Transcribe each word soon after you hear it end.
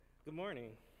Good morning.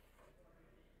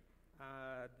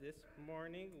 This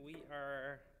morning we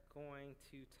are going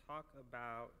to talk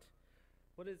about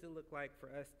what does it look like for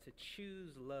us to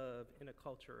choose love in a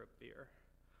culture of fear.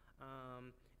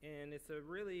 And it's a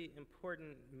really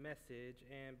important message.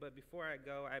 But before I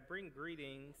go, I bring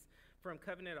greetings from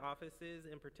Covenant offices,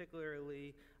 and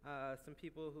particularly some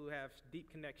people who have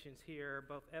deep connections here,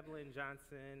 both Evelyn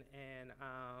Johnson and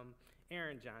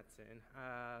Aaron Johnson.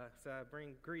 So I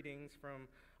bring greetings from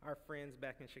our friends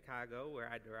back in Chicago, where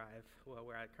I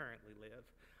currently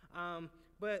live.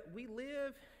 But we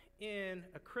live in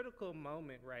a critical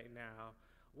moment right now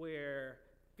where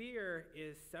fear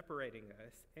is separating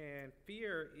us, and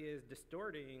fear is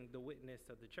distorting the witness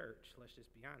of the church. Let's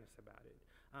just be honest about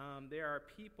it. There are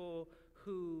people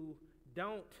who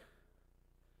don't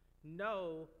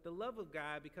know the love of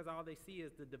God because all they see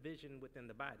is the division within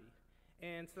the body.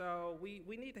 And so we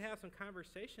need to have some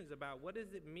conversations about what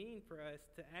does it mean for us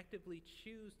to actively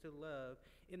choose to love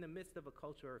in the midst of a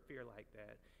culture of fear like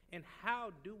that? And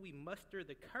how do we muster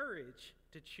the courage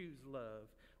to choose love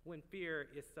when fear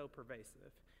is so pervasive?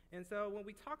 And so when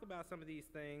we talk about some of these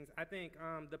things, I think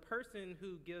the person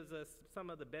who gives us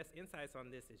some of the best insights on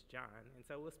this is John. And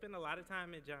so we'll spend a lot of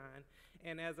time in John.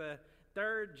 And as a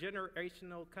third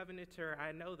generational covenanter,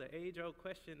 I know the age-old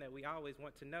question that we always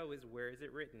want to know is, where is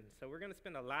it written? So we're going to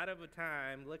spend a lot of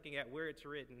time looking at where it's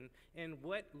written and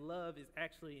what love is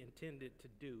actually intended to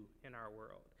do in our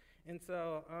world. And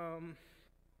so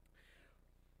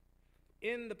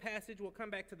in the passage, we'll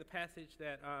come back to the passage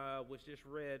that was just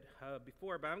read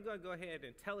before, but I'm going to go ahead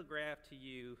and telegraph to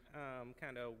you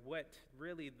kind of what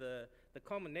really the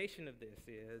culmination of this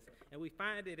is. And we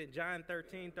find it in John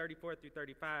 13:34 through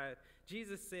 35.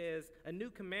 Jesus says, "A new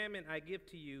commandment I give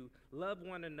to you, love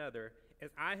one another.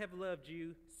 As I have loved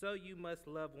you, so you must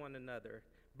love one another.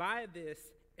 By this,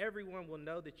 everyone will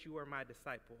know that you are my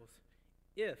disciples,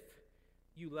 if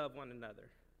you love one another."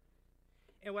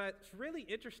 And what's really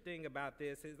interesting about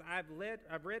this is I've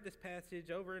read this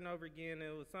passage over and over again.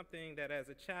 It was something that as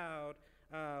a child,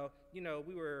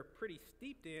 we were pretty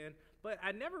steeped in, but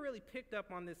I never really picked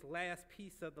up on this last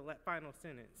piece of the final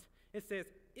sentence. It says,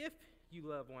 if you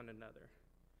love one another.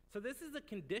 So this is a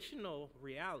conditional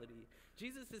reality.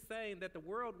 Jesus is saying that the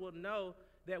world will know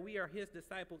that we are his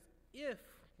disciples if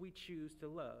we choose to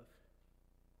love.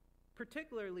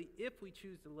 Particularly if we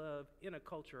choose to love in a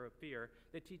culture of fear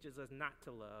that teaches us not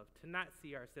to love, to not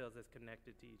see ourselves as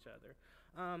connected to each other.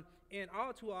 And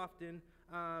all too often,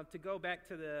 to go back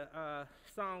to the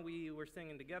song we were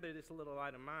singing together, This Little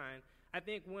Light of Mine, I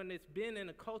think when it's been in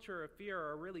a culture of fear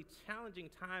or a really challenging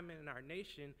time in our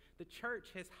nation, the church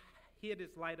has hid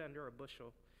its light under a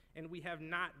bushel. And we have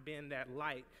not been that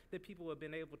light that people have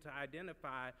been able to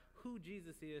identify who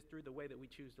Jesus is through the way that we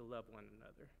choose to love one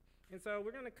another. And so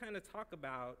we're going to kind of talk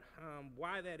about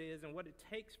why that is and what it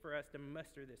takes for us to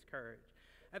muster this courage.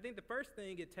 I think the first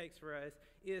thing it takes for us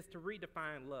is to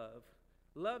redefine love.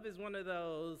 Love is one of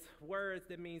those words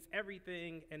that means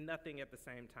everything and nothing at the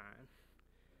same time.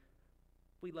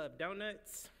 We love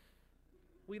donuts.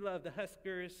 We love the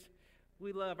Huskers.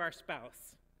 We love our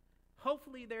spouse.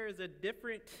 Hopefully there is a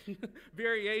different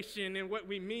variation in what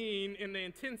we mean in the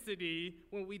intensity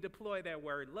when we deploy that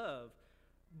word love.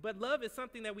 But love is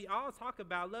something that we all talk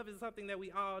about. Love is something that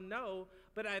we all know.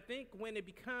 But I think when it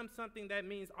becomes something that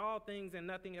means all things and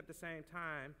nothing at the same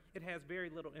time, it has very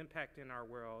little impact in our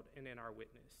world and in our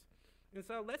witness. And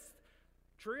so let's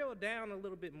drill down a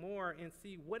little bit more and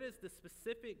see what is the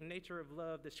specific nature of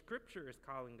love that Scripture is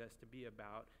calling us to be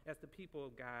about as the people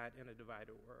of God in a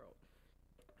divided world.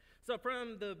 So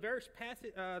from the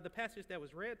passage that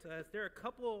was read to us, there are a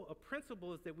couple of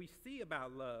principles that we see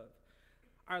about love.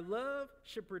 Our love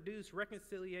should produce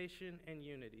reconciliation and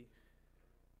unity.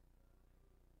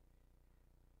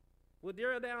 We'll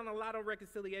drill down a lot on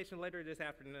reconciliation later this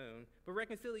afternoon, but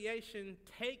reconciliation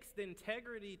takes the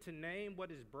integrity to name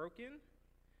what is broken,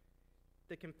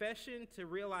 the confession to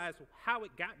realize how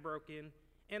it got broken,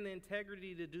 and the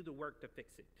integrity to do the work to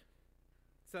fix it.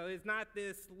 So it's not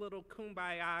this little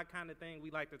kumbaya kind of thing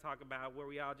we like to talk about where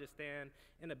we all just stand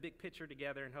in a big picture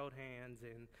together and hold hands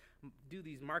and do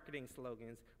these marketing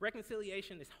slogans.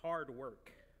 Reconciliation is hard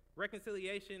work.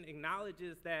 Reconciliation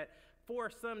acknowledges that for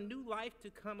some new life to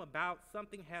come about,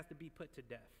 something has to be put to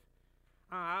death.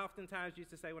 I oftentimes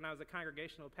used to say when I was a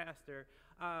congregational pastor,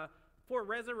 for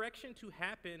resurrection to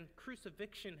happen,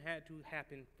 crucifixion had to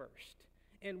happen first.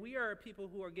 And we are people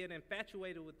who are getting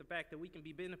infatuated with the fact that we can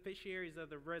be beneficiaries of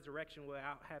the resurrection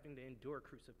without having to endure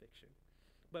crucifixion.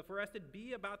 But for us to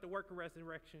be about the work of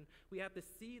resurrection, we have to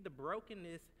see the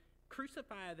brokenness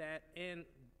crucify that and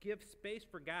give space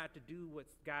for God to do what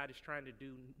God is trying to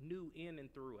do new in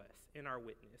and through us in our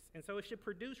witness. And so it should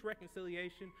produce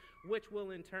reconciliation, which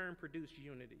will in turn produce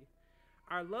unity.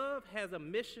 Our love has a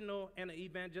missional and an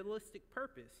evangelistic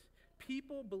purpose.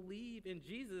 People believe in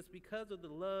Jesus because of the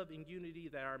love and unity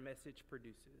that our message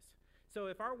produces. So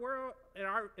if our world and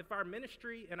if our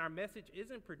ministry and our message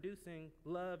isn't producing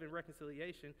love and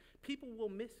reconciliation, people will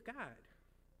miss God.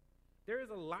 There is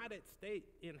a lot at stake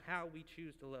in how we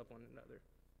choose to love one another.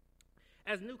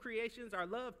 As new creations, our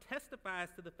love testifies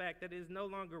to the fact that it is no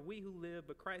longer we who live,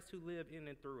 but Christ who lives in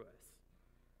and through us.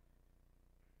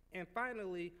 And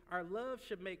finally, our love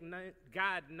should make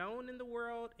God known in the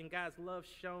world and God's love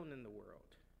shown in the world.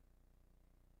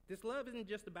 This love isn't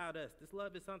just about us. This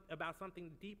love is about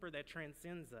something deeper that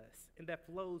transcends us and that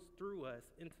flows through us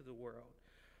into the world.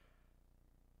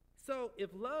 So if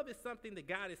love is something that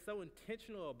God is so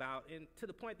intentional about, and to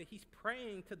the point that he's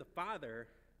praying to the Father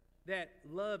that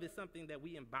love is something that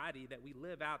we embody, that we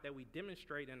live out, that we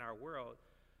demonstrate in our world,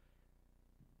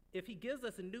 if he gives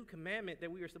us a new commandment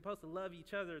that we are supposed to love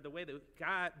each other the way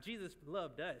that Jesus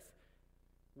loved us,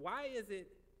 why is it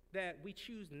that we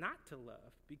choose not to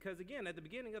love? Because again, at the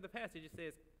beginning of the passage, it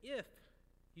says, if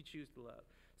you choose to love.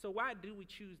 So why do we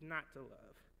choose not to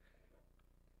love?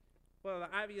 Well,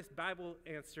 the obvious Bible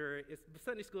answer is, the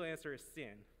Sunday school answer is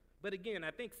sin. But again,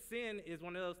 I think sin is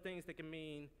one of those things that can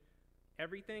mean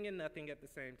everything and nothing at the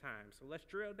same time. So let's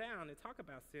drill down and talk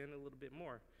about sin a little bit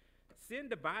more. Sin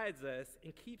divides us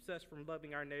and keeps us from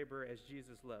loving our neighbor as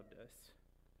Jesus loved us.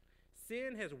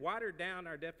 Sin has watered down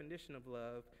our definition of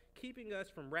love, keeping us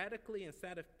from radically and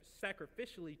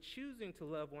sacrificially choosing to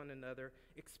love one another,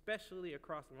 especially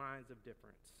across lines of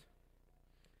difference.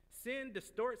 Sin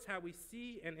distorts how we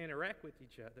see and interact with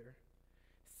each other.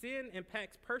 Sin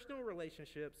impacts personal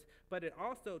relationships, but it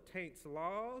also taints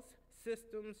laws,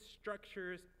 systems,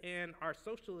 structures, and our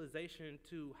socialization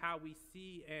to how we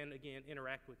see and, again,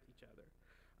 interact with each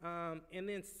other. And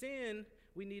then sin,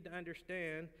 we need to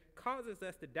understand, causes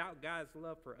us to doubt God's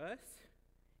love for us,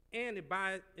 and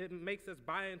it makes us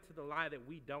buy into the lie that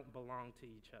we don't belong to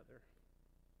each other.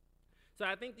 So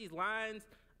I think these lines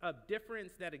of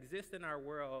difference that exist in our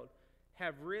world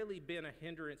have really been a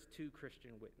hindrance to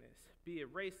Christian witness. Be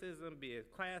it racism, be it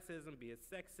classism, be it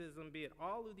sexism, be it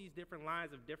all of these different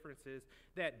lines of differences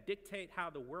that dictate how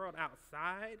the world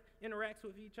outside interacts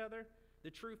with each other. The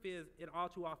truth is, it all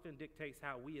too often dictates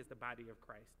how we as the body of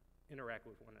Christ interact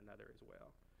with one another as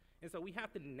well. And so we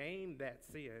have to name that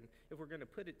sin if we're going to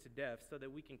put it to death so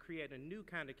that we can create a new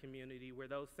kind of community where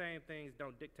those same things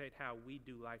don't dictate how we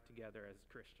do life together as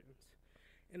Christians.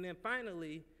 And then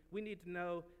finally, we need to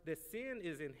know that sin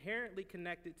is inherently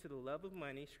connected to the love of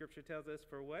money. Scripture tells us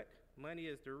for what? Money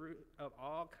is the root of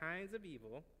all kinds of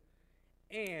evil,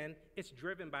 and it's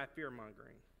driven by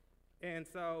fear-mongering. And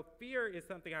so fear is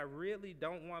something I really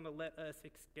don't want to let us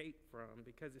escape from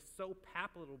because it's so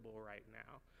palpable right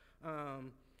now.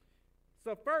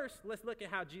 So first, let's look at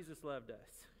how Jesus loved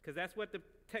us, because that's what the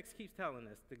text keeps telling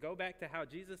us. To go back to how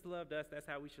Jesus loved us, that's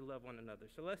how we should love one another.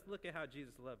 So let's look at how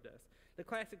Jesus loved us. The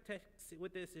classic text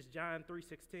with this is John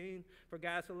 3:16. For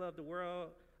God so loved the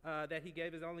world that he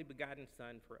gave his only begotten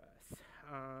son for us.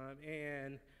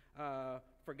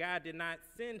 For God did not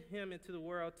send him into the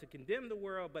world to condemn the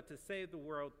world, but to save the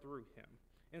world through him.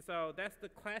 And so that's the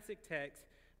classic text.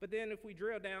 But then if we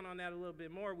drill down on that a little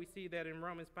bit more, we see that in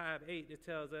Romans 5:8, it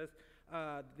tells us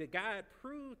that God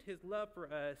proved his love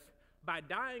for us by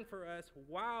dying for us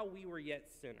while we were yet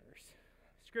sinners.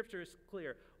 Scripture is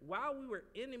clear. While we were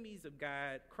enemies of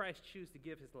God, Christ chose to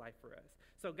give his life for us.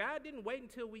 So God didn't wait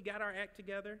until we got our act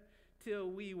together, till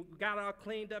we got all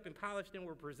cleaned up and polished and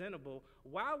were presentable.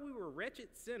 While we were wretched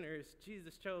sinners,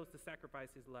 Jesus chose to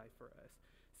sacrifice his life for us.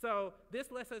 So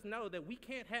this lets us know that we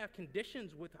can't have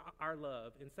conditions with our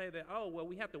love and say that, oh, well,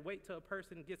 we have to wait till a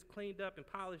person gets cleaned up and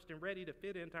polished and ready to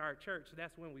fit into our church.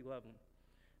 That's when we love them.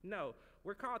 No,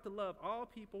 we're called to love all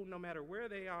people no matter where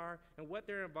they are and what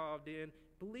they're involved in,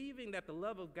 believing that the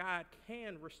love of God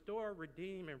can restore,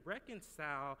 redeem, and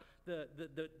reconcile the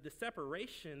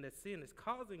separation that sin is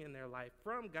causing in their life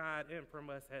from God and from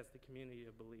us as the community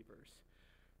of believers.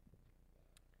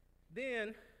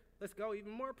 Then let's go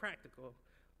even more practical.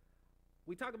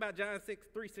 We talk about John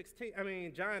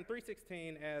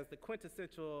 3:16 as the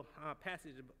quintessential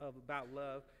passage about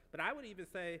love, but I would even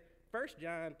say 1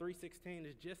 John 3:16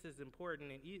 is just as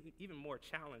important and even more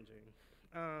challenging.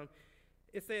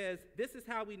 It says, this is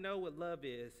how we know what love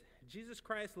is. Jesus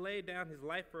Christ laid down his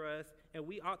life for us, and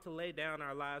we ought to lay down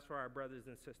our lives for our brothers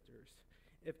and sisters.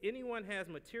 If anyone has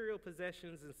material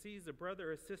possessions and sees a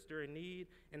brother or sister in need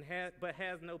but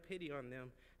has no pity on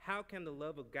them, how can the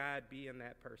love of God be in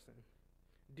that person?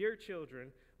 Dear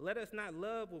children, let us not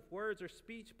love with words or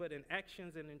speech, but in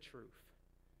actions and in truth.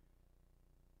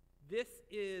 This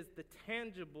is the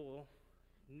tangible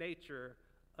nature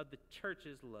of the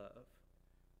church's love.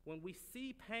 When we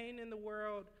see pain in the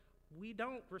world, we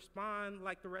don't respond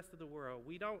like the rest of the world.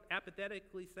 We don't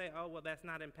apathetically say, oh, well, that's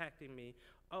not impacting me.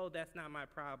 Oh, that's not my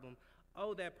problem.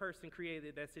 Oh, that person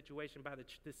created that situation by the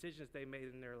decisions they made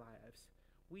in their lives.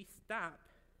 We stop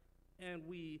and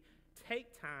we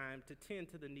take time to tend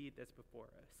to the need that's before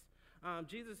us.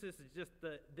 Jesus is just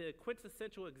the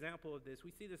quintessential example of this.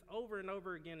 We see this over and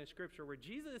over again in Scripture where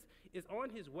Jesus is on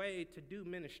his way to do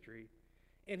ministry,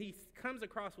 and he comes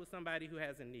across with somebody who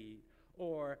has a need.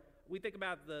 Or we think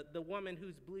about the woman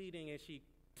who's bleeding and she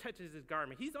touches his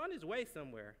garment. He's on his way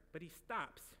somewhere, but he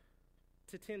stops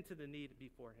to tend to the need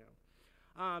before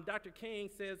him. Dr. King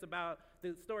says about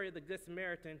the story of the Good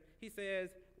Samaritan, he says,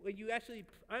 when you actually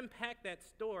unpack that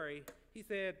story, he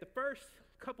said the first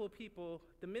couple of people,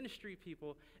 the ministry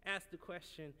people, asked the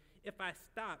question, if I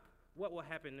stop, what will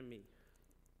happen to me?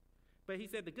 But he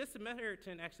said the Good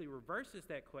Samaritan actually reverses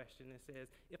that question and says,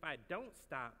 if I don't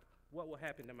stop, what will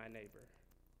happen to my neighbor?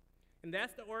 And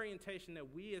that's the orientation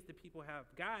that we as the people have,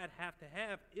 God have to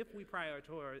have if we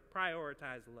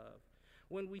prioritize love.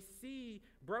 When we see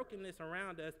brokenness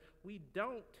around us, we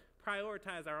don't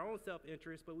prioritize our own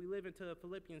self-interest, but we live into a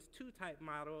Philippians 2 type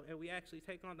model, and we actually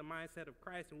take on the mindset of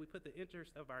Christ, and we put the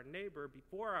interest of our neighbor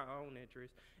before our own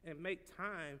interest and make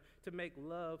time to make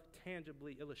love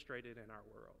tangibly illustrated in our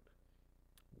world.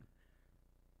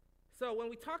 So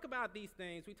when we talk about these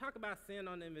things, we talk about sin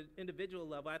on an individual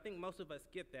level. I think most of us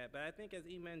get that, but I think as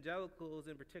evangelicals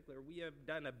in particular, we have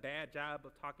done a bad job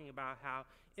of talking about how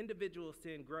individual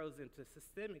sin grows into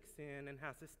systemic sin and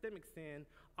how systemic sin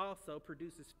also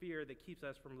produces fear that keeps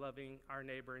us from loving our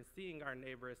neighbor and seeing our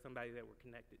neighbor as somebody that we're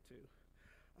connected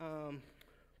to.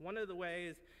 One of the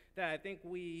ways that I think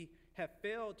we have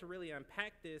failed to really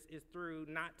unpack this is through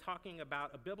not talking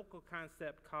about a biblical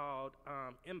concept called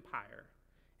empire.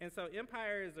 And so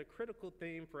empire is a critical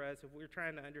theme for us if we're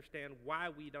trying to understand why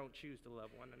we don't choose to love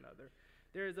one another.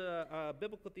 There's a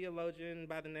biblical theologian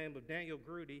by the name of Daniel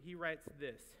Grudy. He writes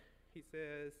this. He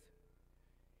says,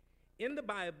 in the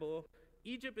Bible,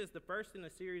 Egypt is the first in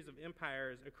a series of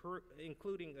empires,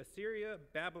 including Assyria,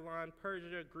 Babylon,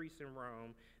 Persia, Greece, and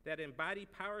Rome, that embody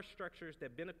power structures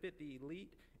that benefit the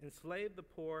elite, enslave the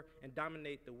poor, and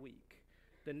dominate the weak.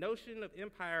 The notion of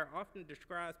empire often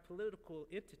describes political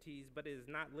entities, but it is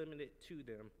not limited to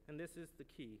them. And this is the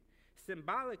key.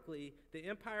 Symbolically, the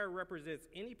empire represents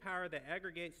any power that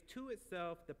aggregates to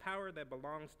itself the power that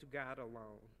belongs to God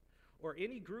alone, or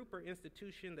any group or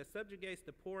institution that subjugates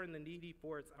the poor and the needy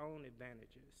for its own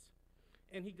advantages.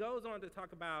 And he goes on to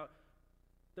talk about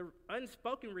the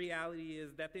unspoken reality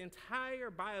is that the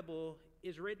entire Bible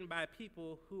is written by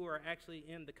people who are actually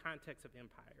in the context of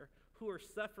empire, who are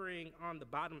suffering on the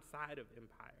bottom side of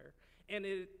empire.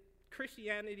 And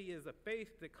Christianity is a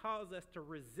faith that calls us to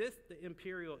resist the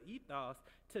imperial ethos,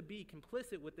 to be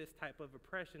complicit with this type of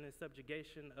oppression and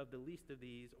subjugation of the least of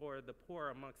these, or the poor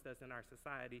amongst us in our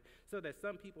society, so that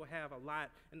some people have a lot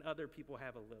and other people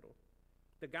have a little.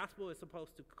 The gospel is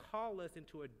supposed to call us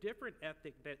into a different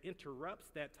ethic that interrupts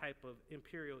that type of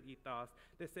imperial ethos,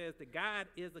 that says that God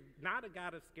is not a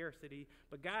God of scarcity,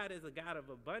 but God is a God of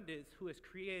abundance who has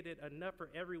created enough for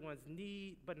everyone's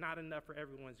need, but not enough for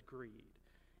everyone's greed.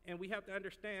 And we have to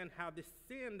understand how the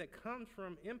sin that comes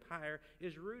from empire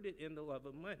is rooted in the love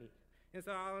of money. And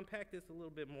so I'll unpack this a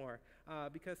little bit more,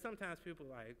 because sometimes people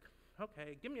are like,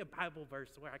 okay, give me a Bible verse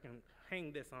where I can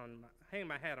hang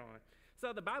my hat on.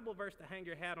 So the Bible verse to hang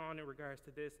your hat on in regards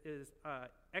to this is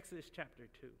Exodus chapter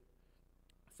 2.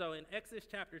 So in Exodus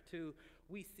chapter 2,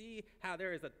 we see how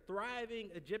there is a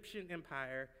thriving Egyptian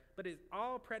empire, but it's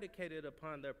all predicated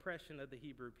upon the oppression of the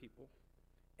Hebrew people.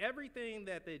 Everything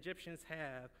that the Egyptians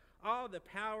have, all the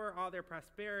power, all their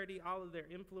prosperity, all of their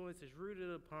influence is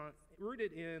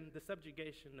rooted in the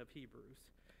subjugation of Hebrews.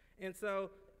 And so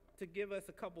to give us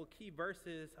a couple key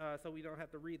verses so we don't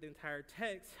have to read the entire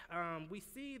text, we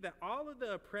see that all of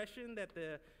the oppression that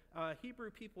the Hebrew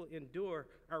people endure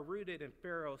are rooted in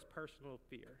Pharaoh's personal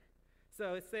fear.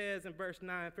 So it says in verse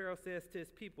 9, Pharaoh says to his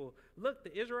people, "Look,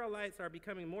 the Israelites are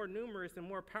becoming more numerous and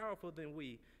more powerful than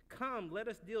we. Come, let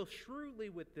us deal shrewdly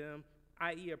with them,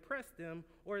 i.e. oppress them,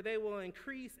 or they will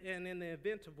increase and in the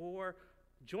event of war,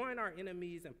 join our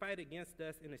enemies and fight against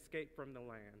us and escape from the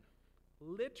land."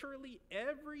 Literally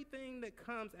everything that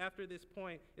comes after this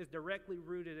point is directly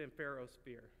rooted in Pharaoh's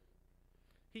fear.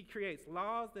 He creates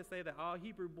laws that say that all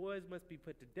Hebrew boys must be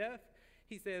put to death.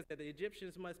 He says that the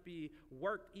Egyptians must be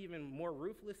worked even more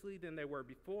ruthlessly than they were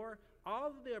before. All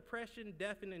of the oppression,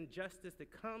 death, and injustice that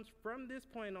comes from this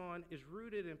point on is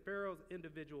rooted in Pharaoh's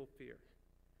individual fear.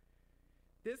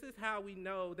 This is how we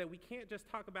know that we can't just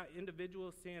talk about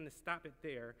individual sin and stop it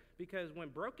there, because when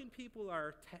broken people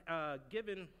are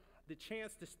given the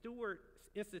chance to steward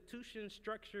institutions,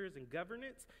 structures, and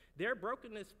governance, their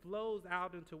brokenness flows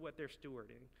out into what they're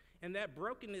stewarding. And that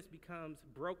brokenness becomes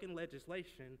broken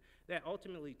legislation that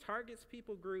ultimately targets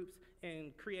people groups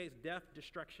and creates death,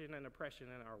 destruction, and oppression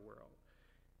in our world.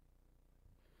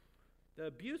 The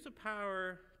abuse of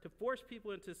power to force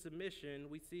people into submission,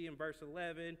 we see in verse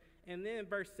 11. And then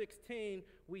verse 16,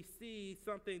 we see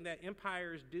something that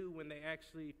empires do when they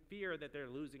actually fear that they're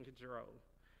losing control.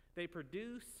 They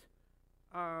produce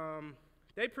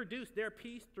their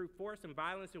peace through force and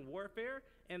violence and warfare,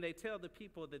 and they tell the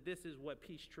people that this is what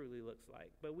peace truly looks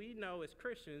like. But we know as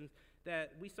Christians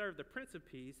that we serve the Prince of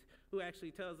Peace, who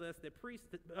actually tells us that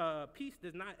peace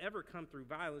does not ever come through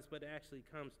violence, but it actually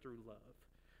comes through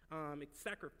love. It's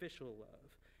sacrificial love.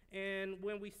 And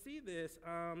when we see this,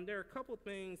 there are a couple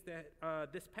things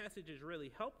that this passage is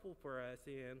really helpful for us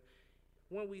in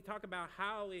when we talk about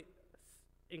how it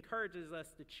encourages us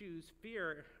to choose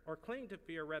fear or cling to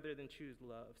fear rather than choose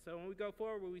love. So when we go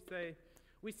forward,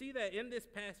 we see that in this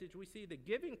passage, we see that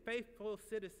giving faithful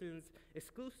citizens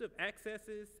exclusive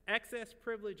access,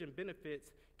 privilege, and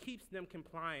benefits keeps them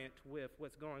compliant with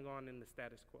what's going on in the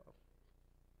status quo.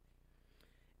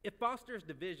 It fosters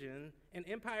division, and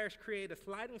empires create a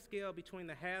sliding scale between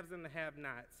the haves and the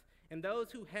have-nots. And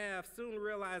those who have soon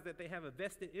realize that they have a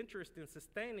vested interest in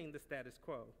sustaining the status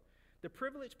quo. The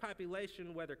privileged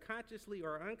population, whether consciously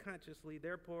or unconsciously,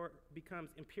 therefore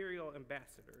becomes imperial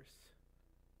ambassadors.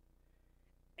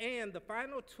 And the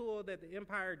final tool that the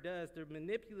empire does to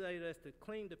manipulate us to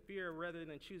cling to fear rather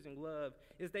than choosing love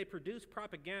is they produce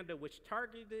propaganda which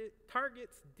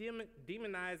targets,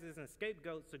 demonizes, and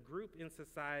scapegoats a group in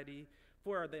society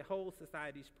for the whole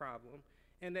society's problem.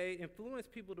 And they influence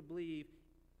people to believe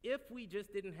if we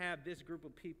just didn't have this group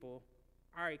of people,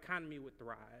 our economy would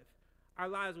thrive. Our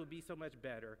lives would be so much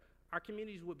better. Our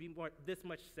communities would be this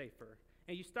much safer.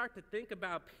 And you start to think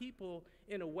about people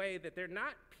in a way that they're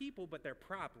not people, but they're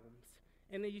problems.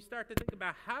 And then you start to think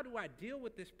about, how do I deal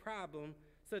with this problem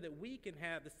so that we can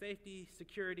have the safety,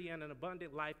 security, and an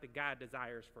abundant life that God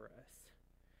desires for us?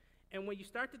 And when you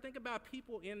start to think about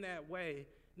people in that way,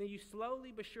 then you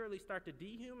slowly but surely start to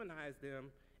dehumanize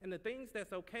them, and the things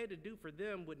that's okay to do for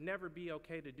them would never be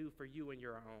okay to do for you and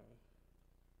your own.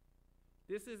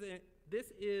 This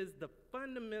is the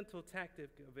fundamental tactic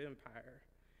of empire.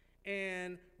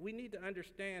 And we need to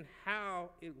understand how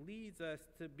it leads us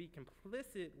to be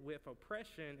complicit with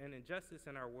oppression and injustice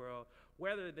in our world,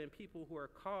 rather than people who are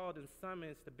called and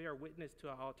summoned to bear witness to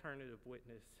an alternative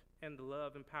witness and the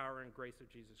love and power and grace of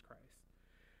Jesus Christ.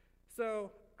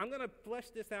 So I'm going to flesh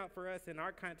this out for us in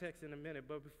our context in a minute,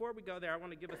 but before we go there, I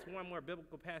want to give us one more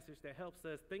biblical passage that helps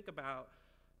us think about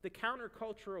the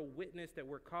countercultural witness that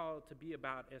we're called to be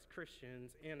about as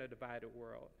Christians in a divided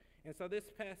world. And so this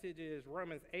passage is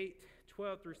Romans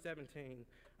 8:12 through 17.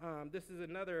 This is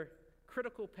another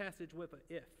critical passage with an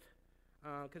if,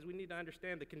 because we need to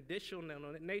understand the conditional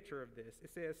nature of this.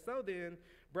 It says, "So then,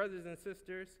 brothers and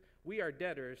sisters, we are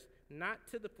debtors, not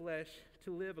to the flesh,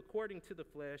 to live according to the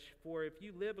flesh. For if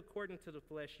you live according to the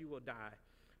flesh, you will die.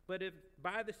 But if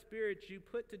by the Spirit you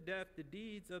put to death the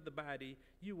deeds of the body,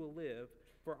 you will live.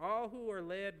 For all who are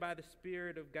led by the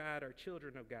Spirit of God are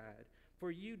children of God. For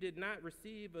you did not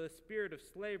receive a spirit of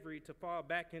slavery to fall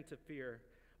back into fear,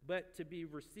 but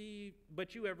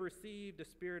you have received a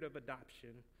spirit of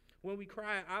adoption. When we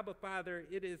cry, Abba, Father,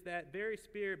 it is that very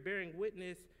Spirit bearing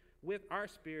witness with our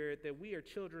spirit that we are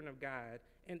children of God.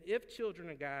 And if children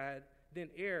of God,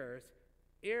 then heirs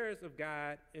of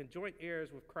God, and joint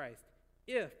heirs with Christ,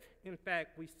 if, in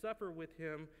fact, we suffer with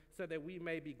him so that we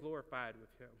may be glorified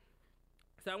with him."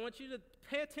 So I want you to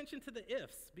pay attention to the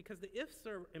ifs, because the ifs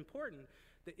are important.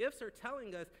 The ifs are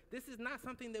telling us this is not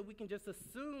something that we can just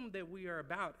assume that we are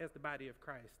about as the body of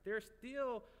Christ. There's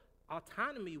still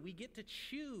autonomy. We get to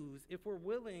choose if we're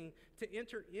willing to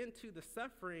enter into the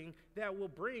suffering that will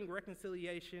bring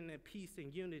reconciliation and peace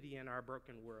and unity in our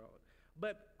broken world.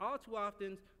 But all too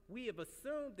often, we have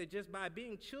assumed that just by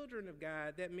being children of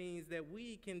God, that means that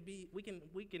we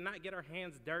cannot get our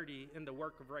hands dirty in the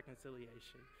work of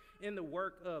reconciliation, in the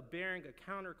work of bearing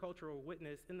a countercultural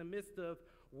witness in the midst of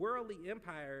worldly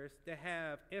empires that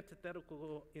have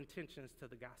antithetical intentions to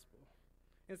the gospel.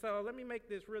 And so let me make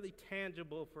this really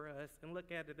tangible for us and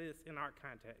look at this in our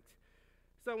context.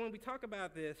 So when we talk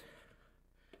about this,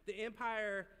 the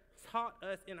empire taught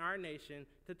us in our nation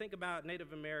to think about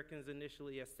Native Americans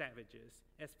initially as savages,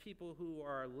 as people who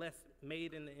are less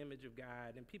made in the image of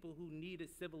God and people who needed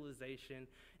civilization,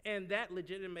 and that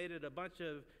legitimated a bunch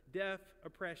of death,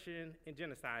 oppression, and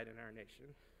genocide in our nation.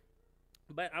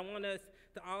 But I want us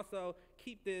to also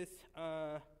keep this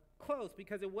close,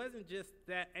 because it wasn't just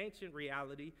that ancient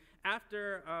reality.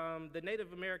 After the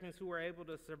Native Americans who were able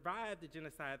to survive the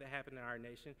genocide that happened in our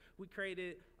nation, we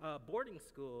created boarding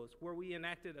schools where we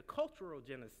enacted a cultural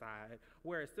genocide,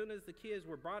 where as soon as the kids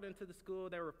were brought into the school,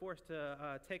 they were forced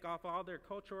to take off all their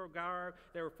cultural garb,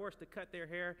 they were forced to cut their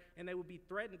hair, and they would be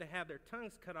threatened to have their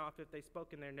tongues cut off if they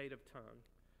spoke in their native tongue.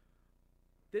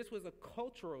 This was a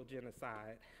cultural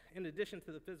genocide in addition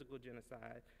to the physical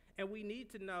genocide. And we need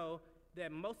to know that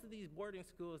most of these boarding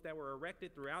schools that were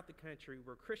erected throughout the country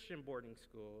were Christian boarding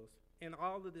schools, and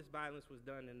all of this violence was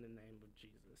done in the name of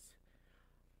Jesus.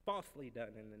 Falsely done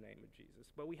in the name of Jesus.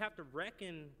 But we have to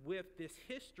reckon with this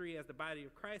history as the body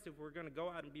of Christ if we're going to go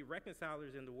out and be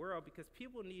reconcilers in the world, because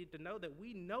people need to know that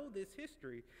we know this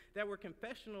history, that we're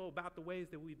confessional about the ways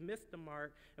that we've missed the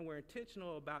mark, and we're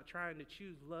intentional about trying to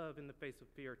choose love in the face of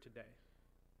fear today.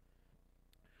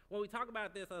 When we talk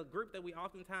about this, a group that we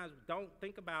oftentimes don't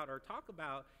think about or talk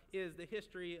about is the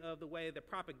history of the way that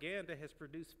propaganda has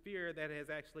produced fear that has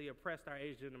actually oppressed our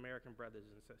Asian American brothers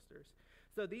and sisters.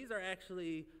 So these are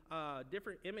actually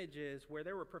different images where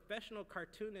there were professional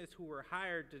cartoonists who were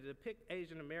hired to depict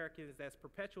Asian Americans as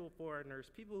perpetual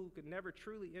foreigners, people who could never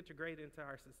truly integrate into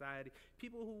our society,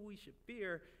 people who we should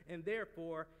fear, and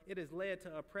therefore it has led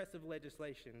to oppressive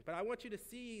legislation. But I want you to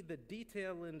see the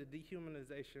detail in the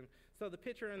dehumanization. So the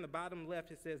picture in the bottom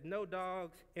left, it says no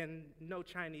dogs and no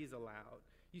Chinese allowed.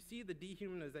 You see the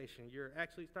dehumanization. You're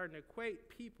actually starting to equate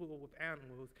people with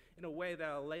animals in a way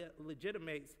that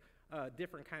legitimates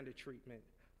different kind of treatment.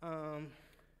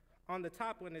 On the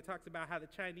top one, it talks about how the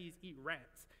Chinese eat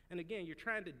rats. And again, you're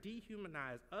trying to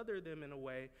dehumanize other them in a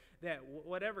way that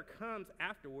whatever comes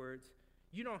afterwards,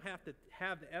 you don't have to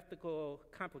have the ethical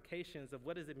complications of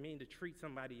what does it mean to treat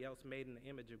somebody else made in the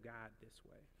image of God this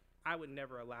way. I would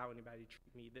never allow anybody to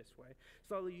treat me this way.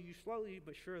 So you slowly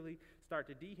but surely start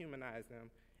to dehumanize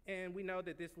them. And we know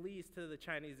that this leads to the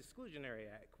Chinese Exclusionary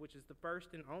Act, which is the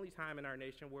first and only time in our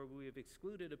nation where we have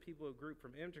excluded a people or group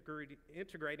from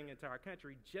integrating into our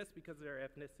country just because of their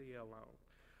ethnicity alone.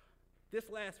 This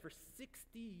lasts for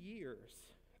 60 years.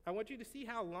 I want you to see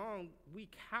how long we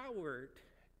cowered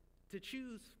to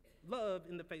choose love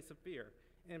in the face of fear,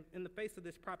 and in the face of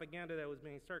this propaganda that was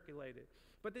being circulated.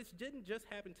 But this didn't just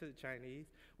happen to the Chinese.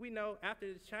 We know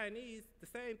after the Chinese, the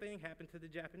same thing happened to the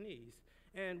Japanese.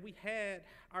 And we had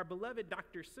our beloved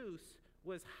Dr. Seuss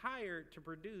was hired to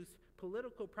produce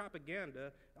political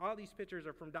propaganda. All these pictures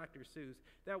are from Dr. Seuss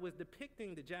that was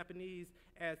depicting the Japanese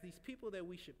as these people that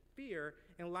we should fear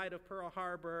in light of Pearl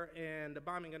Harbor and the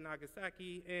bombing of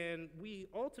Nagasaki. And we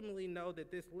ultimately know that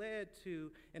this led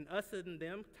to an us and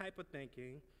them type of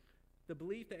thinking, the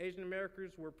belief that Asian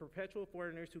Americans were perpetual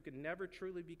foreigners who could never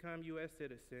truly become U.S.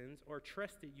 citizens or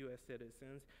trusted U.S.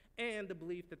 citizens, and the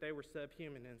belief that they were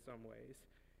subhuman in some ways.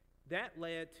 That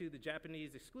led to the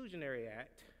Japanese Exclusionary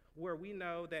Act, where we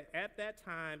know that at that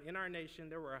time in our nation,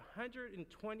 there were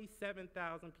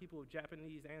 127,000 people of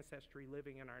Japanese ancestry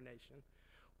living in our nation.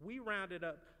 We rounded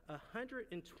up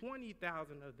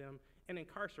 120,000 of them and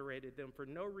incarcerated them for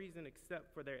no reason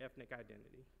except for their ethnic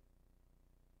identity.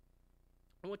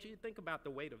 I want you to think about the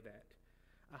weight of that.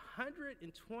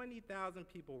 120,000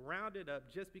 people rounded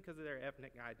up just because of their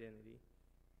ethnic identity.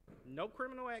 No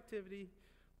criminal activity,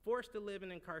 forced to live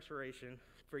in incarceration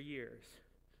for years.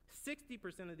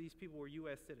 60% of these people were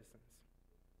U.S. citizens.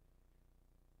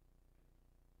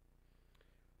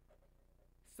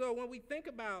 So when we think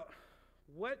about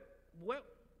what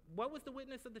was the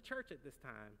witness of the church at this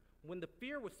time? When the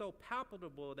fear was so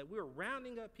palpable that we were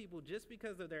rounding up people just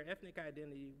because of their ethnic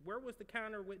identity, where was the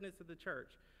counter witness of the church?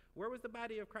 Where was the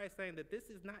body of Christ saying that this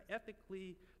is not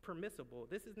ethically permissible?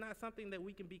 This is not something that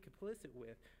we can be complicit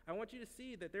with. I want you to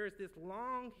see that there is this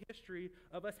long history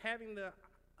of us having the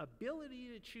ability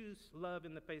to choose love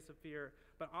in the face of fear,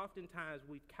 but oftentimes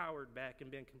we've cowered back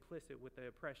and been complicit with the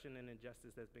oppression and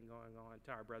injustice that's been going on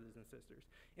to our brothers and sisters,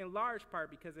 in large part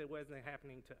because it wasn't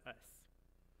happening to us.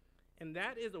 And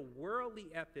that is a worldly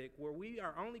ethic where we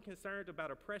are only concerned about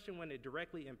oppression when it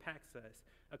directly impacts us.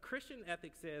 A Christian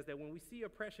ethic says that when we see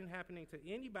oppression happening to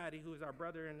anybody who is our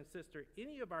brother and sister,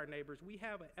 any of our neighbors, we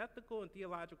have an ethical and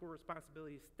theological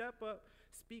responsibility to step up,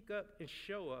 speak up, and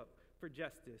show up for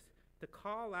justice, to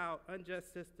call out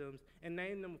unjust systems and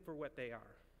name them for what they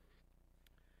are.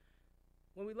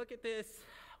 When we look at this,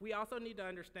 we also need to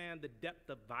understand the depth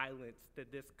of violence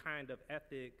that this kind of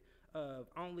ethic of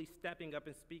only stepping up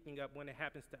and speaking up when it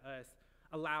happens to us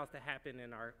allows to happen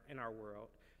in our world.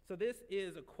 So this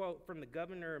is a quote from the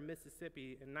governor of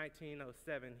Mississippi in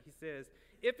 1907. He says,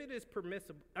 if it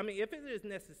is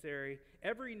necessary,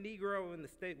 every Negro in the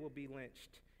state will be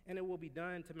lynched, and it will be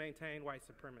done to maintain white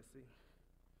supremacy.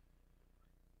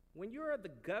 When you're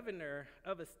the governor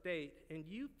of a state and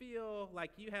you feel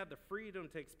like you have the freedom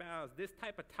to espouse this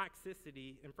type of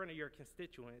toxicity in front of your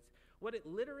constituents, what it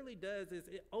literally does is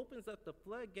it opens up the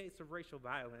floodgates of racial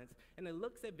violence, and it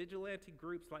looks at vigilante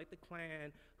groups like the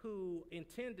Klan who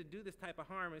intend to do this type of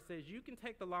harm and says you can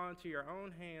take the law into your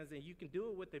own hands and you can do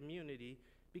it with immunity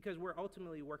because we're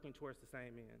ultimately working towards the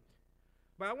same end.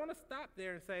 But I want to stop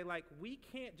there and say, like, we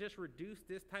can't just reduce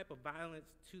this type of violence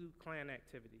to Klan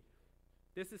activity.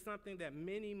 This is something that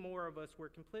many more of us were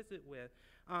complicit with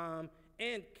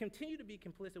and continue to be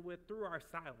complicit with through our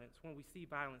silence when we see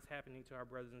violence happening to our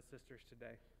brothers and sisters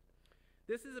today.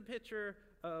 This is a picture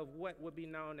of what would be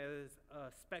known as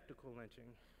spectacle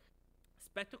lynching.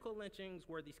 Spectacle lynchings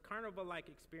were these carnival-like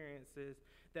experiences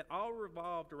that all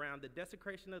revolved around the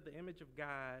desecration of the image of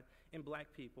God in black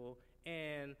people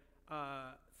and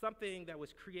something that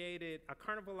was created, a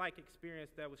carnival-like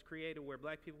experience that was created where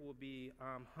black people would be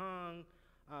hung,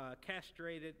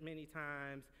 castrated many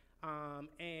times,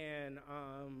 and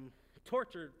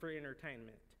tortured for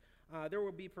entertainment. There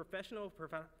will be professional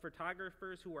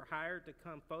photographers who were hired to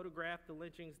come photograph the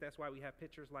lynchings. That's why we have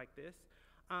pictures like this.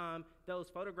 Those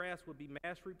photographs would be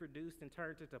mass reproduced and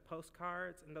turned into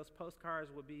postcards, and those postcards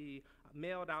would be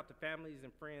mailed out to families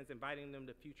and friends, inviting them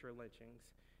to future lynchings.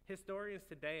 Historians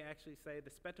today actually say the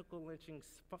spectacle lynchings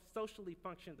socially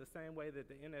functioned the same way that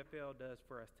the NFL does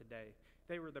for us today.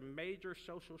 They were the major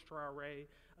social soiree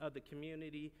of the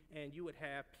community, and you would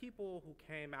have people who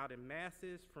came out in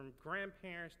masses, from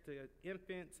grandparents to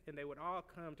infants, and they would all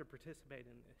come to participate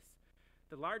in this.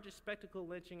 The largest spectacle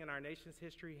lynching in our nation's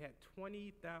history had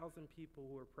 20,000 people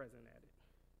who were present at it.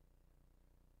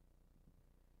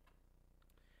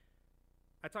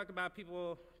 I talked about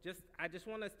people, I just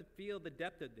want us to feel the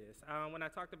depth of this. When I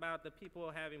talked about the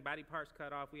people having body parts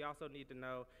cut off, we also need to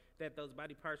know that those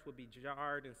body parts would be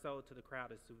jarred and sold to the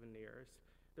crowd as souvenirs.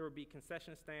 There would be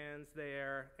concession stands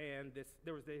there, and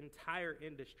there was the entire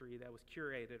industry that was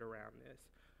curated around this.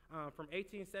 From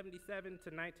 1877 to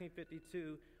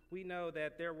 1952, we know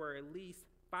that there were at least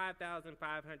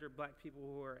 5,500 black people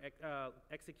who were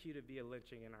executed via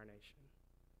lynching in our nation.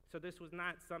 So this was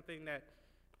not something that,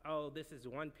 oh, this is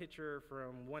one picture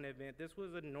from one event. This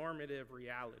was a normative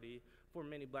reality for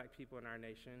many black people in our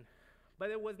nation. But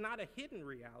it was not a hidden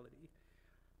reality.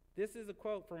 This is a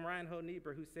quote from Reinhold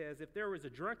Niebuhr, who says, if there was a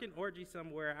drunken orgy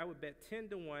somewhere, I would bet 10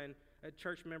 to 1 a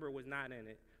church member was not in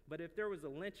it. But if there was a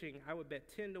lynching, I would bet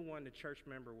 10 to 1 a church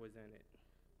member was in it.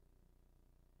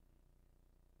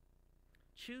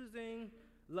 Choosing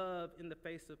love in the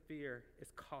face of fear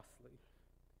is costly.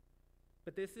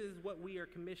 But this is what we are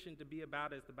commissioned to be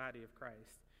about as the body of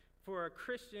Christ. For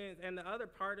Christians, and the other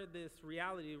part of this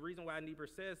reality, the reason why Niebuhr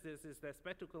says this is that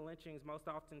spectacle lynchings most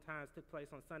oftentimes took place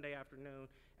on Sunday afternoon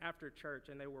after church,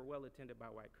 and they were well attended by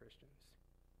white Christians.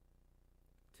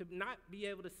 To not be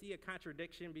able to see a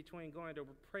contradiction between going to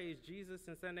praise Jesus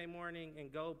on Sunday morning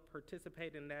and go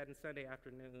participate in that on Sunday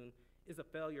afternoon is a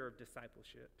failure of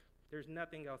discipleship. There's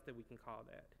nothing else that we can call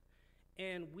that.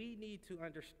 And we need to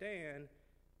understand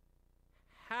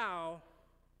how,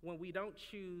 when we don't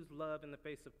choose love in the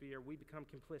face of fear, we become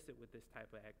complicit with this type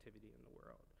of activity in the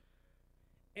world.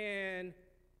 And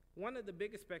one of the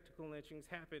biggest spectacle lynchings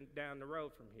happened down the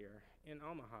road from here in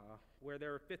Omaha, where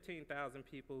there were 15,000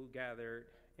 people who gathered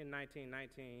in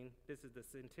 1919, this is the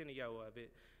centennial of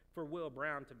it, for Will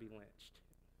Brown to be lynched.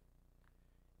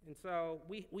 And so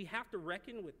we have to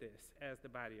reckon with this as the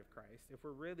body of Christ if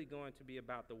we're really going to be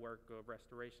about the work of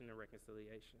restoration and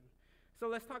reconciliation. So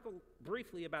let's talk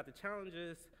briefly about the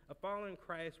challenges of following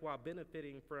Christ while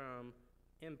benefiting from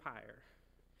empire.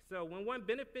 So when one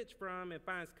benefits from and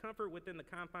finds comfort within the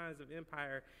confines of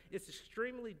empire, it's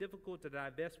extremely difficult to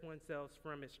divest oneself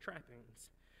from its trappings.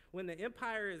 When the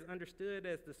empire is understood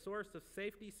as the source of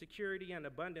safety, security, and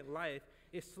abundant life,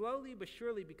 it slowly but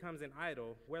surely becomes an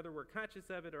idol, whether we're conscious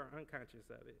of it or unconscious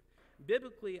of it.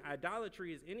 Biblically,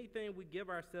 idolatry is anything we give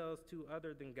ourselves to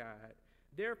other than God.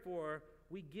 Therefore,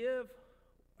 when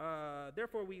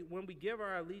we give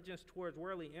our allegiance towards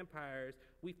worldly empires,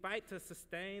 we fight to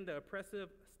sustain the oppressive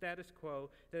status quo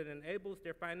that enables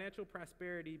their financial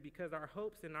prosperity because our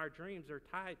hopes and our dreams are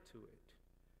tied to it.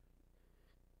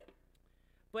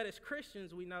 But as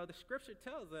Christians, we know the scripture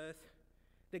tells us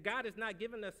that God has not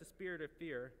given us a spirit of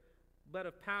fear, but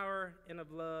of power and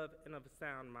of love and of a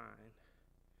sound mind.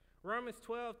 Romans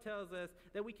 12 tells us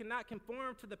that we cannot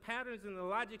conform to the patterns and the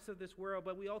logics of this world,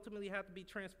 but we ultimately have to be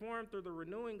transformed through the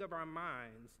renewing of our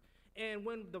minds. And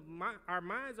when our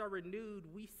minds are renewed,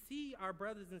 we see our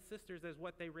brothers and sisters as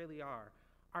what they really are,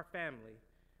 our family.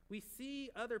 We see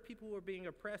other people who are being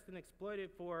oppressed and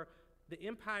exploited for the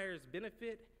empire's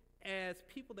benefit as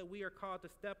people that we are called to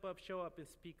step up, show up, and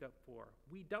speak up for.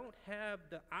 We don't have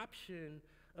the option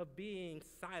of being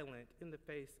silent in the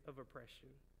face of oppression.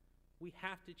 We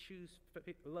have to choose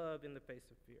love in the face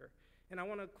of fear. And I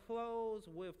want to close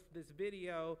with this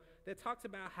video that talks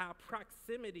about how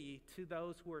proximity to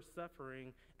those who are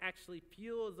suffering actually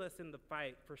fuels us in the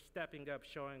fight for stepping up,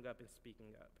 showing up, and speaking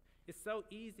up. It's so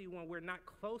easy when we're not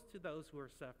close to those who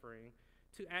are suffering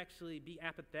to actually be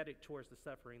apathetic towards the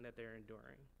suffering that they're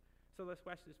enduring. So let's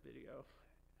watch this video.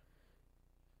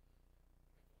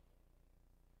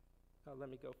 Oh, let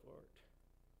me go forward.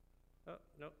 Oh,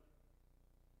 no.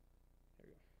 There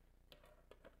we go.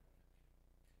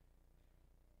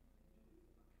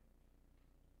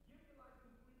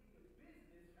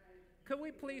 Could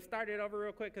we please start it over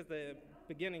real quick because the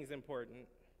beginning is important?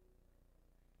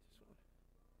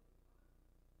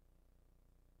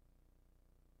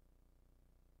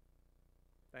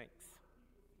 Thanks.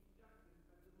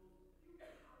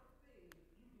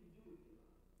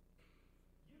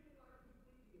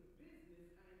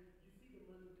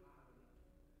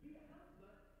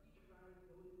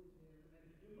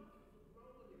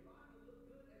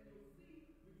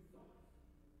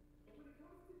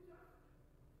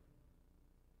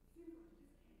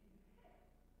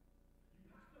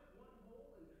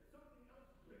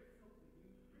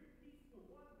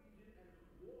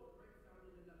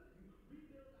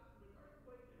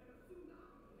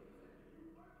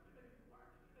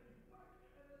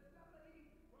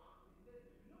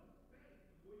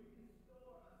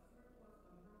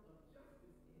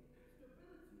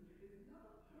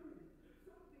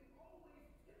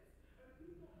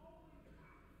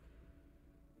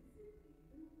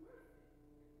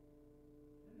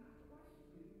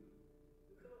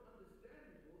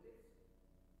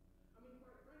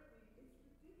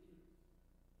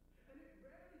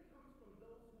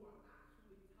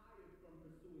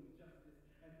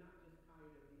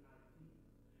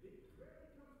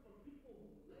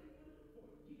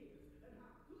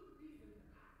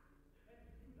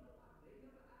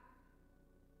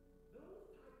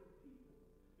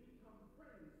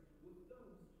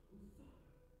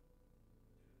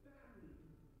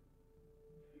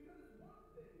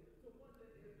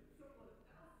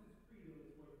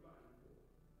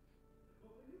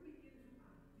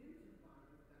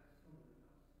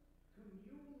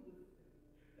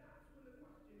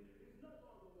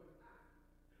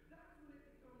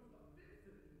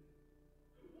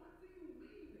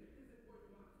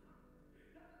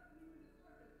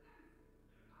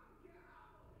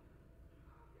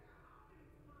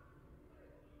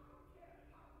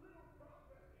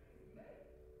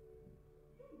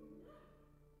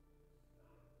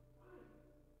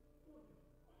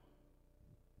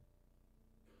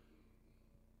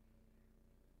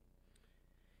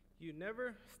 You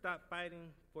never stop fighting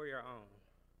for your own.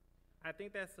 I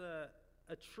think that's a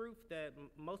truth that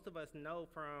most of us know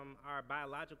from our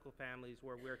biological families,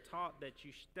 where we're taught that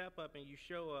you step up and you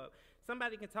show up.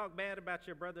 Somebody can talk bad about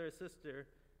your brother or sister.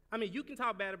 I mean, you can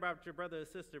talk bad about your brother or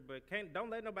sister, but don't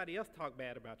let nobody else talk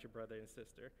bad about your brother and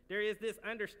sister. There is this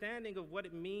understanding of what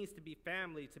it means to be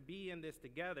family, to be in this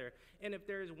together. And if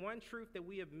there is one truth that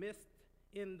we have missed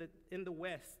in the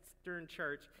Western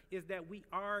church, is that we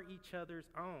are each other's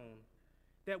own,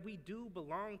 that we do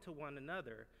belong to one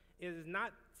another. It is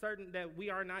not certain that we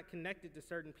are not connected to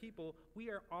certain people.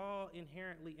 We are all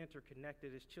inherently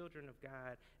interconnected as children of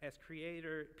God, as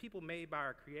people made by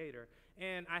our Creator.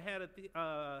 And I had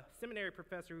a seminary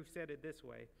professor who said it this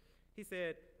way. He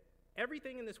said,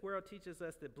 everything in this world teaches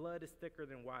us that blood is thicker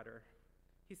than water.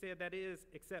 He said that is,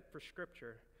 except for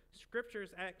Scripture. Scripture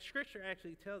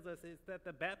actually tells us is that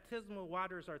the baptismal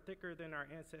waters are thicker than our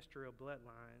ancestral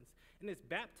bloodlines. And it's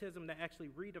baptism that actually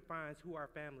redefines who our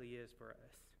family is for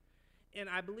us. And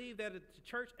I believe that if the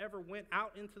church ever went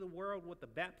out into the world with the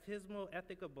baptismal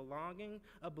ethic of belonging,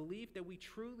 a belief that we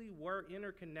truly were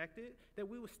interconnected, that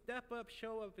we would step up,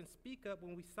 show up, and speak up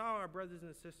when we saw our brothers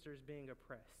and sisters being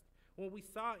oppressed, when we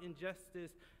saw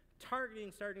injustice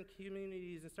targeting certain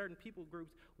communities and certain people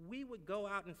groups, we would go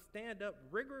out and stand up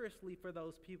rigorously for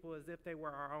those people as if they were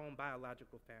our own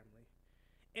biological family.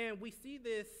 And we see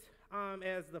this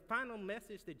as the final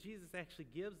message that Jesus actually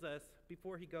gives us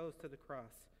before he goes to the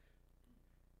cross.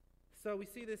 So we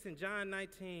see this in John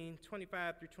 19,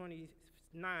 25 through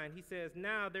 29. He says,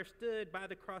 "Now there stood by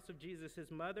the cross of Jesus his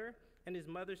mother and his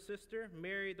mother's sister,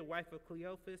 Mary, the wife of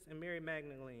Cleophas, and Mary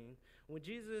Magdalene. When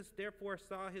Jesus therefore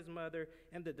saw his mother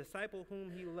and the disciple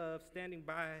whom he loved standing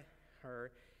by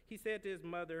her, he said to his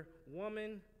mother,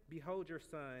 "Woman, behold your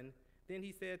son." Then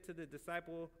he said to the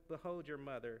disciple, "Behold your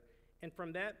mother." And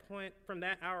from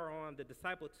that hour on, the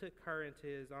disciple took her into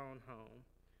his own home.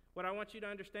 What I want you to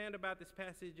understand about this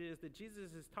passage is that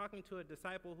Jesus is talking to a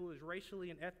disciple who is racially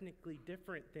and ethnically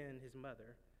different than his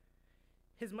mother.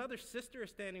 His mother's sister is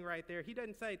standing right there. He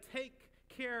doesn't say, "Take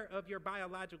care of your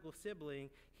biological sibling."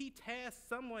 He tasks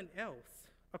someone else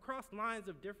across lines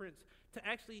of difference to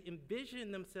actually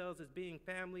envision themselves as being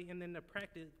family and then to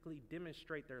practically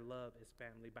demonstrate their love as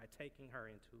family by taking her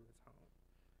into his home.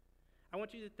 I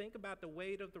want you to think about the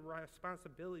weight of the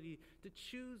responsibility to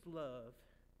choose love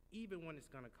even when it's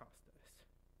going to cost us.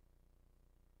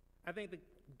 I think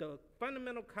the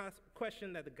fundamental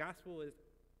question that the gospel is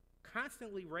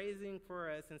constantly raising for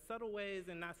us in subtle ways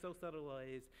and not so subtle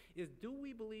ways is, do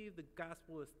we believe the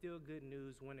gospel is still good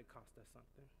news when it costs us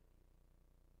something?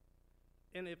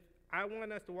 And if I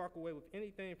want us to walk away with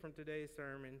anything from today's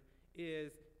sermon,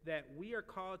 is that we are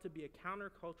called to be a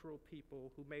countercultural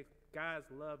people who make God's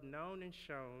love known and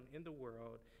shown in the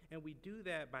world, and we do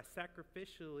that by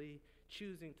sacrificially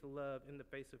choosing to love in the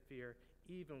face of fear,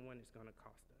 even when it's going to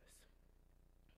cost us.